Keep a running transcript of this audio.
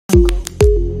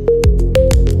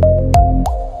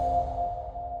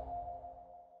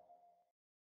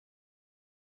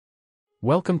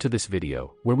Welcome to this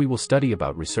video, where we will study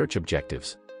about research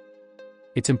objectives,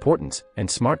 its importance, and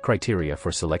smart criteria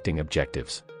for selecting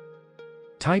objectives.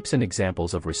 Types and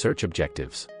examples of research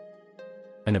objectives.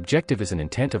 An objective is an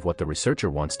intent of what the researcher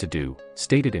wants to do,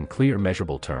 stated in clear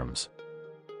measurable terms.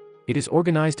 It is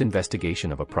organized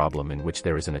investigation of a problem in which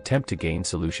there is an attempt to gain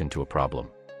solution to a problem.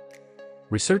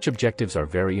 Research objectives are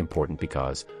very important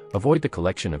because, avoid the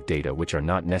collection of data which are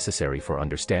not necessary for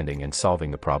understanding and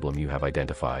solving the problem you have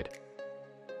identified.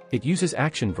 It uses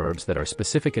action verbs that are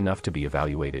specific enough to be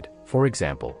evaluated, for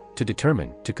example, to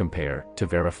determine, to compare, to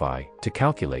verify, to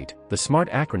calculate. The SMART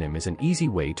acronym is an easy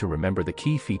way to remember the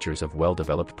key features of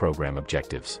well-developed program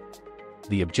objectives.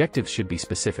 The objectives should be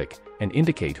specific, and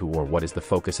indicate who or what is the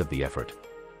focus of the effort.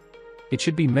 It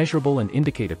should be measurable and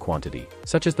indicate a quantity,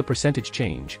 such as the percentage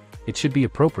change. It should be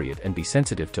appropriate and be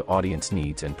sensitive to audience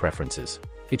needs and preferences.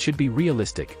 It should be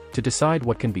realistic, to decide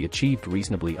what can be achieved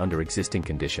reasonably under existing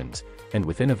conditions, and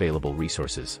within available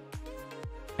resources.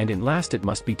 And in last, it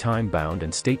must be time-bound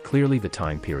and state clearly the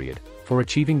time period for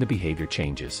achieving the behavior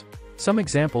changes. Some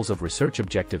examples of research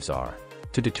objectives are: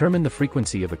 to determine the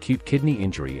frequency of acute kidney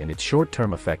injury and its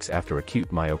short-term effects after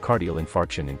acute myocardial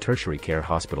infarction in tertiary care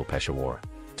hospital Peshawar.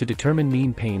 To determine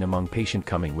mean pain among patient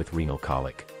coming with renal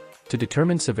colic. To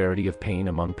determine severity of pain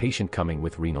among patient coming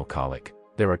with renal colic.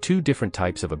 There are two different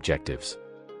types of objectives.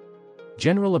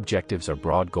 General objectives are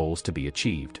broad goals to be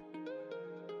achieved.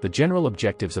 The general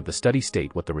objectives of the study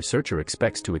state what the researcher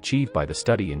expects to achieve by the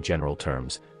study in general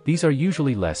terms. These are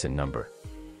usually less in number.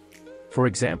 For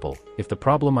example, if the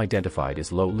problem identified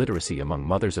is low literacy among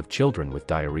mothers of children with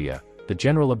diarrhea, the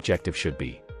general objective should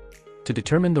be to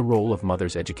determine the role of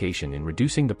mothers' education in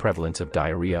reducing the prevalence of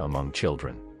diarrhea among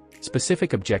children.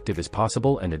 Specific objective is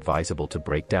possible and advisable to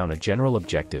break down a general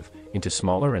objective into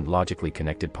smaller and logically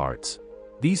connected parts.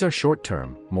 These are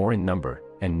short-term, more in number,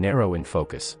 and narrow in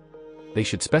focus. They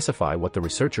should specify what the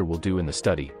researcher will do in the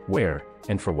study, where,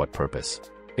 and for what purpose.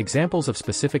 Examples of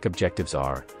specific objectives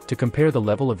are: to compare the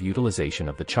level of utilization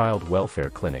of the child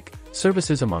welfare clinic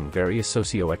services among various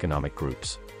socioeconomic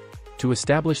groups. To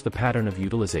establish the pattern of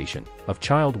utilization of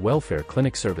child welfare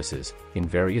clinic services in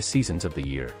various seasons of the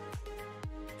year.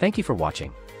 Thank you for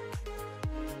watching.